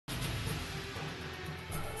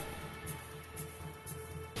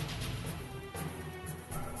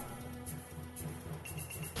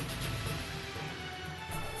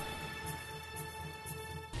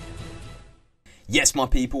Yes, my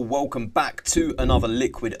people, welcome back to another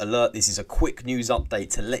Liquid Alert. This is a quick news update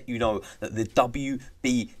to let you know that the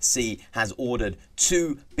WBC has ordered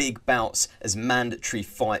 2 big bouts as mandatory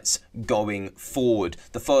fights going forward.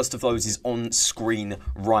 The first of those is on screen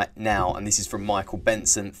right now, and this is from Michael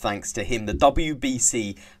Benson. Thanks to him, the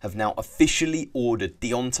WBC have now officially ordered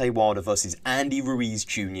Deontay Wilder versus Andy Ruiz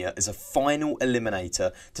Jr. as a final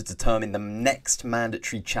eliminator to determine the next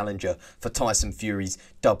mandatory challenger for Tyson Fury's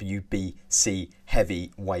WBC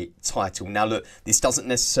heavyweight title. Now look, this doesn't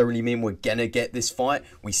necessarily mean we're gonna get this fight.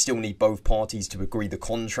 We still need both parties to agree the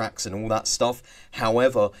contracts and all that stuff.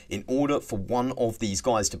 However, in order for one of these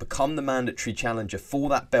guys to become the mandatory challenger for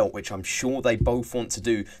that belt, which I'm sure they both want to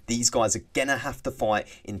do, these guys are gonna have to fight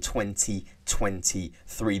in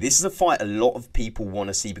 2023. This is a fight a lot of people want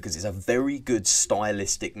to see because it's a very good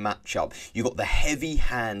stylistic matchup. You got the heavy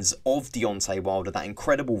hands of Deontay Wilder, that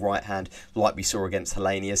incredible right hand like we saw against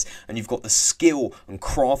Helenius, and you've got the skill and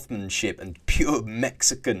craftsmanship and pure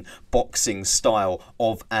Mexican boxing style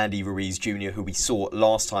of Andy Ruiz Jr, who we saw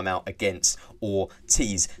last time out against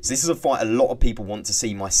Ortiz. So this is a fight a lot of people want to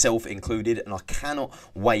see, myself included, and I cannot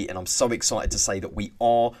wait, and I'm so excited to say that we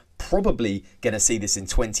are probably going to see this in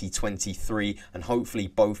 2023, and hopefully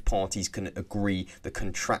both parties can agree the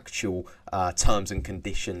contractual terms and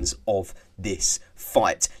conditions of this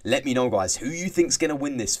fight. Let me know, guys, who you think's going to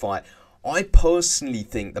win this fight. I personally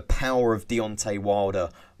think the power of Deontay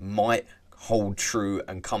Wilder might hold true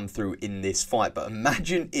and come through in this fight, but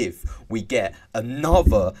imagine if we get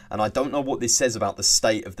another, and I don't know what this says about the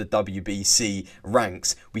state of the WBC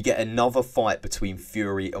ranks, we get another fight between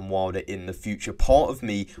Fury and Wilder in the future. Part of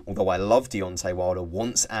me, although I love Deontay Wilder,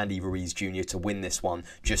 wants Andy Ruiz Jr to win this one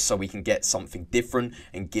just so we can get something different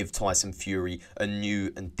and give Tyson Fury a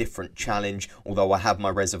new and different challenge, although I have my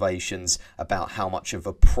reservations about how much of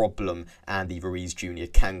a problem Andy Ruiz Jr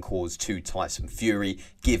can cause to Tyson Fury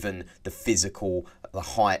given the physical, the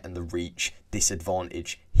height and the reach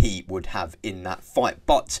disadvantage he would have in that fight.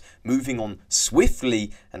 But moving on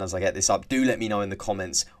swiftly, and as I get this up, do let me know in the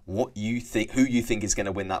comments what you think, who you think is going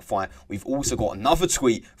to win that fight. We've also got another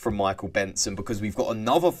tweet from Michael Benson because we've got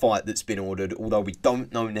another fight that's been ordered, although we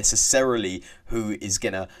don't know necessarily who is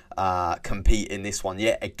going to compete in this one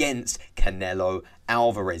yet, against Canelo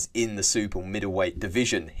Alvarez in the super middleweight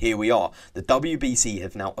division. Here we are. The WBC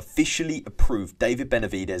have now officially approved David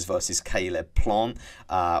Benavidez versus Caleb Plant,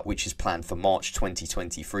 which is planned for March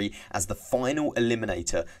 2023 as the final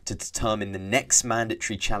eliminator to determine the next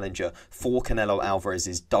mandatory challenger for Canelo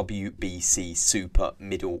Alvarez's WBC super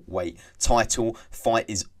middleweight title. Fight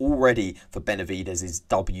is already for Benavidez's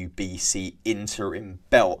WBC interim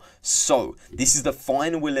belt. So this is the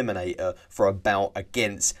final eliminator for a bout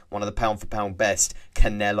against one of the pound for pound best,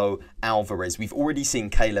 Canelo Alvarez. We've already seen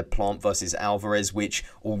Caleb Plant versus Alvarez, which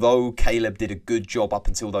although Caleb did a good job up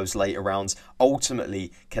until those later rounds,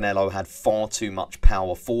 ultimately Canelo had far too much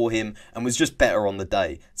power for him and was just better on the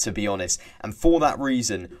day, to be honest. And for that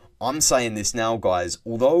reason, I'm saying this now, guys,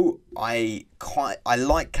 although I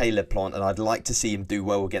like Caleb Plant and I'd like to see him do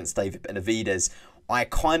well against David Benavidez, I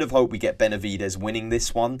kind of hope we get Benavidez winning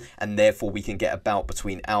this one, and therefore we can get a bout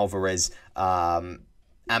between Alvarez and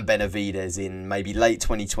Benavidez in maybe late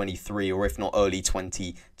 2023 or if not early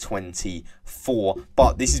 2024.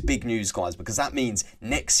 But this is big news, guys, because that means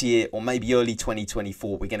next year or maybe early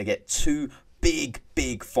 2024 we're going to get 2 big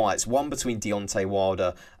fights, one between Deontay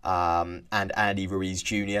Wilder and Andy Ruiz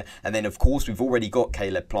Jr, and then of course we've already got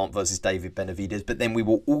Caleb Plant versus David Benavidez, but then we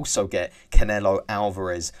will also get Canelo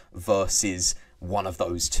Alvarez versus one of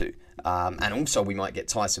those two. And also we might get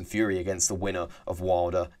Tyson Fury against the winner of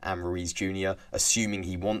Wilder and Ruiz Jr, assuming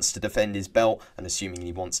he wants to defend his belt and assuming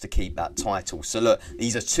he wants to keep that title. So look,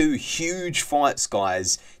 these are 2 huge fights,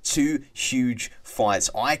 guys. 2 huge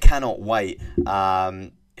fights. I cannot wait.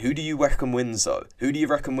 Who do you reckon wins, though? Who do you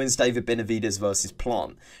reckon wins David Benavidez versus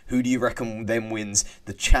Plant? Who do you reckon then wins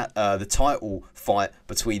the title fight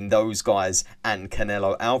between those guys and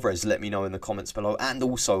Canelo Alvarez? Let me know in the comments below. And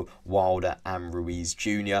also Wilder and Ruiz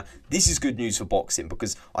Jr. This is good news for boxing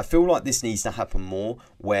because I feel like this needs to happen more,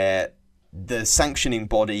 where the sanctioning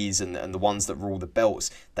bodies and the ones that rule the belts,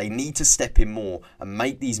 they need to step in more and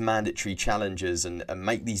make these mandatory challenges and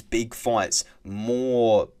make these big fights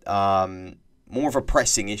more of a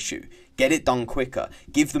pressing issue. Get it done quicker.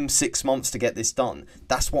 Give them 6 months to get this done.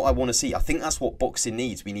 That's what I want to see. I think that's what boxing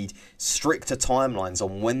needs. We need stricter timelines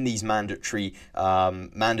on when these mandatory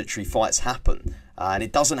fights happen. And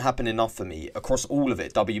it doesn't happen enough for me across all of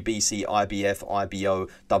it. WBC, IBF, IBO,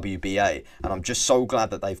 WBA. And I'm just so glad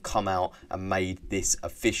that they've come out and made this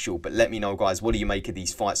official. But let me know, guys, what do you make of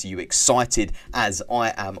these fights? Are you excited as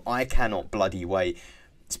I am? I cannot bloody wait.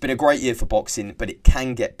 It's been a great year for boxing, but it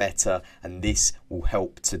can get better, and this will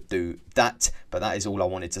help to do that. But that is all I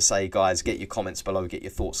wanted to say, guys. Get your comments below, get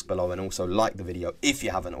your thoughts below, and also like the video if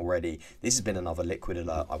you haven't already. This has been another Liquid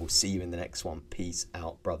Alert. I will see you in the next one. Peace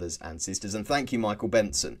out, brothers and sisters. And thank you, Michael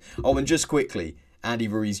Benson. Oh, and just quickly, Andy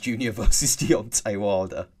Ruiz Jr. versus Deontay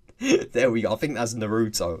Wilder. There we go. I think that's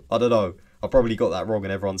Naruto. I don't know. I probably got that wrong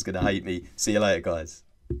and everyone's going to hate me. See you later, guys.